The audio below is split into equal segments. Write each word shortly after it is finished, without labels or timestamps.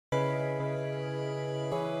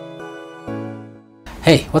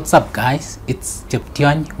Hey, what's up guys? It's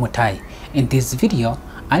Cheptiony. In this video,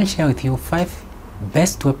 I'll share with you 5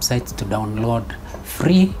 best websites to download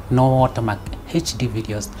free no watermark HD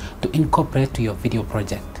videos to incorporate to your video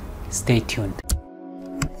project. Stay tuned.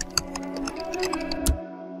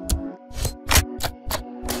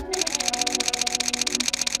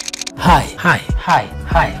 Hi.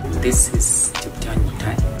 This is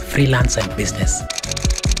Cheptiony, freelance and business.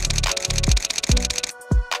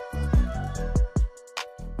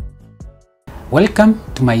 Welcome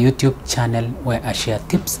to my YouTube channel where I share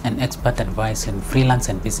tips and expert advice on freelance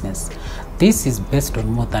and business. This is based on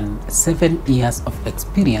more than 7 years of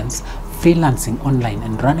experience freelancing online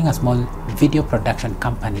and running a small video production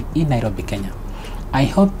company in Nairobi, Kenya. I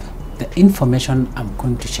hope the information I'm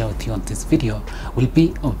going to share with you on this video will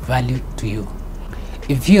be of value to you.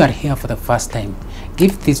 If you are here for the first time,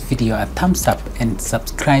 give this video a thumbs up and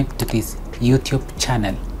subscribe to this YouTube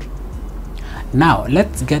channel. Now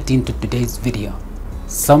let's get into today's video.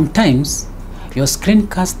 Sometimes your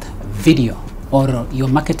screencast video or your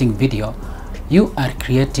marketing video you are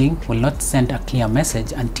creating will not send a clear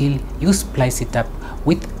message until you splice it up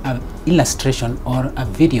with an illustration or a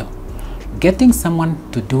video. Getting someone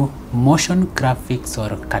to do motion graphics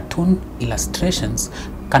or cartoon illustrations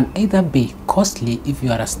can either be costly if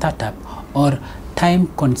you are a startup or time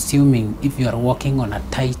consuming if you are working on a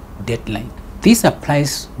tight deadline. This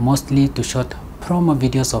applies mostly to short promo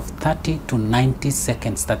videos of 30 to 90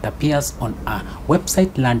 seconds that appears on a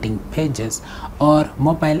website landing pages or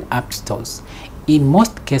mobile app stores. In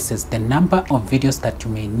most cases, the number of videos that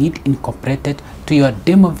you may need incorporated to your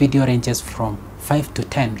demo video ranges from 5 to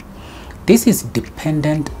 10. This is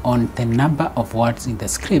dependent on the number of words in the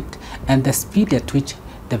script and the speed at which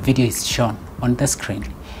the video is shown on the screen.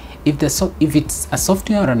 If it's a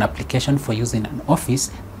software or an application for use in an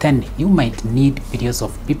office, then you might need videos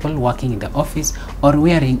of people working in the office or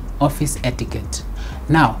wearing office etiquette.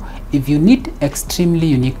 Now, if you need extremely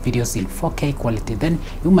unique videos in 4K quality, then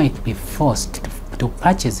you might be forced to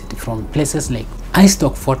purchase it from places like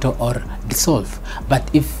iStock Photo or Dissolve. But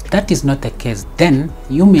if that is not the case, then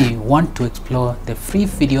you may want to explore the free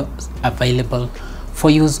videos available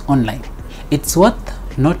for use online. It's worth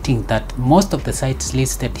noting that most of the sites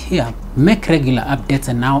listed here make regular updates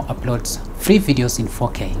and now uploads free videos in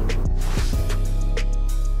 4K.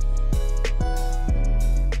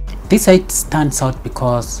 This site stands out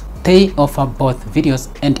because they offer both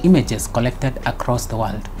videos and images collected across the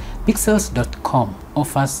world. Pixels.com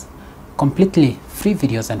offers completely free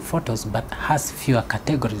videos and photos but has fewer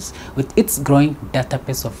categories. With its growing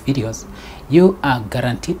database of videos, you are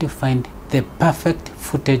guaranteed to find the perfect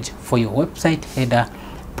footage for your website header,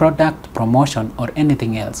 product promotion, or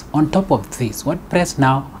anything else. On top of this, WordPress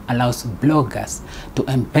now allows bloggers to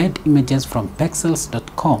embed images from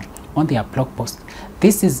Pixels.com on their blog post.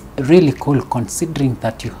 This is really cool considering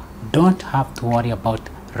that you don't have to worry about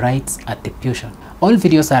rights attribution. All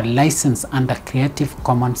videos are licensed under Creative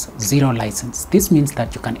Commons 0 license. This means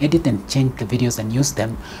that you can edit and change the videos and use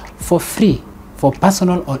them for free for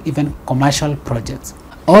personal or even commercial projects,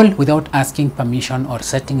 all without asking permission or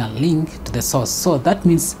setting a link to the source. So that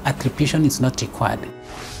means attribution is not required.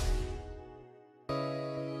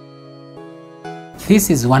 This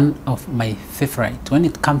is one of my favorites when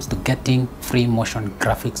it comes to getting free motion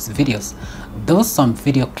graphics videos. Though some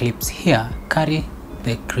video clips here carry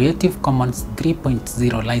the Creative Commons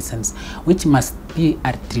 3.0 license, which must be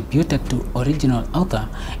attributed to original author,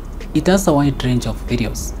 it has a wide range of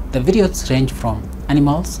videos. The videos range from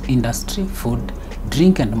animals, industry, food,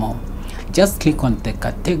 drink and more. Just click on the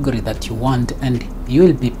category that you want and you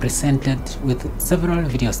will be presented with several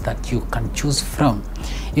videos that you can choose from.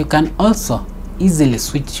 You can also easily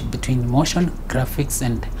switch between motion graphics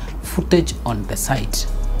and footage on the site.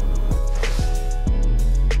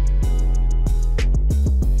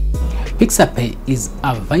 Pixabay is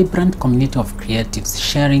a vibrant community of creatives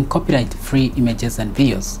sharing copyright-free images and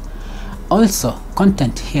videos. Also,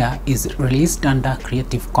 content here is released under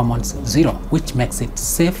Creative Commons 0, which makes it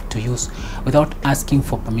safe to use without asking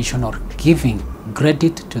for permission or giving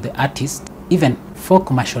credit to the artist, even for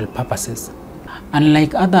commercial purposes.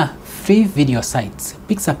 Unlike other free video sites,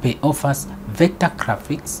 Pixabay offers vector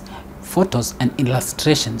graphics, photos and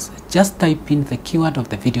illustrations. Just type in the keyword of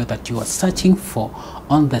the video that you are searching for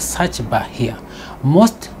on the search bar here.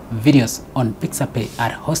 Most videos on Pixabay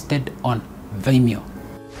are hosted on Vimeo.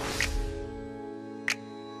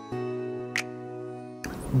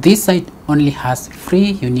 This site only has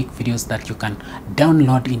free unique videos that you can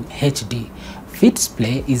download in HD.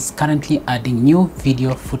 Fitsplay is currently adding new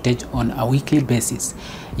video footage on a weekly basis.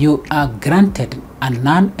 You are granted and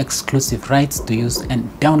non-exclusive rights to use and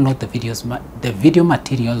download the video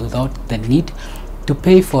material without the need to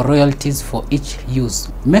pay for royalties for each use.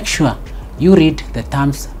 Make sure you read the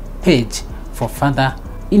terms page for further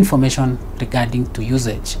information regarding to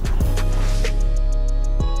usage.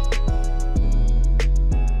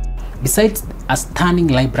 Besides a stunning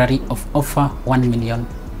library of over 1 million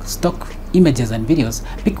stock images and videos,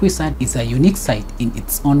 PicWizard is a unique site in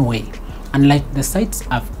its own way. Unlike the sites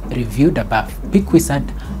I've reviewed above, PicWizard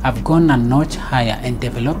have gone a notch higher and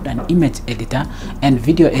developed an image editor and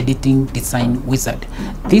video editing design wizard.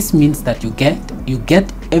 This means that you get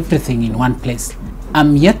everything in one place.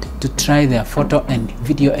 I'm yet to try their photo and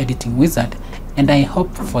video editing wizard, and I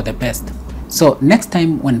hope for the best. So next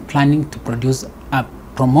time when planning to produce a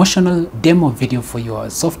promotional demo video for your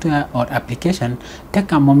software or application,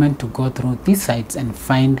 take a moment to go through these sites and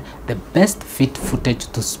find the best fit footage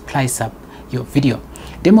to splice up your video.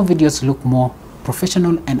 Demo videos look more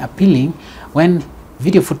professional and appealing when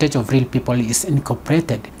video footage of real people is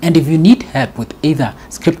incorporated. And if you need help with either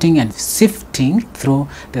scripting and sifting through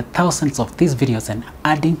the thousands of these videos and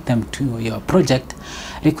adding them to your project,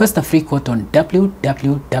 request a free quote on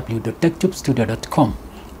www.techtubstudio.com.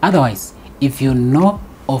 Otherwise, if you know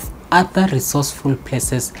of other resourceful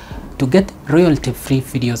places to get royalty-free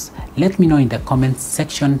videos, let me know in the comments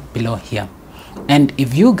section below here. And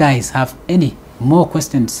if you guys have any more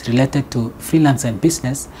questions related to freelance and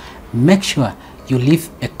business, make sure you leave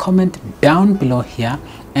a comment down below here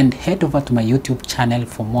and head over to my YouTube channel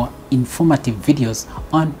for more informative videos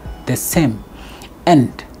on the same.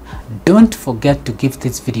 And don't forget to give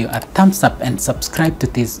this video a thumbs up and subscribe to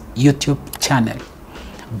this YouTube channel.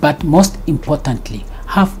 But most importantly,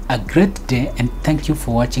 have a great day and thank you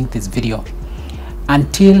for watching this video.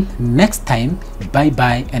 Until next time, bye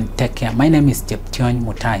bye and take care. My name is Cheptiony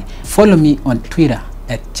Mutai. Follow me on Twitter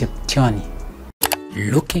at Cheptiony.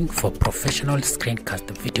 Looking for professional screencast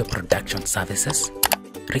video production services?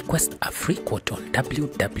 Request a free quote on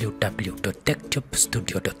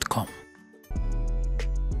www.techtubstudio.com.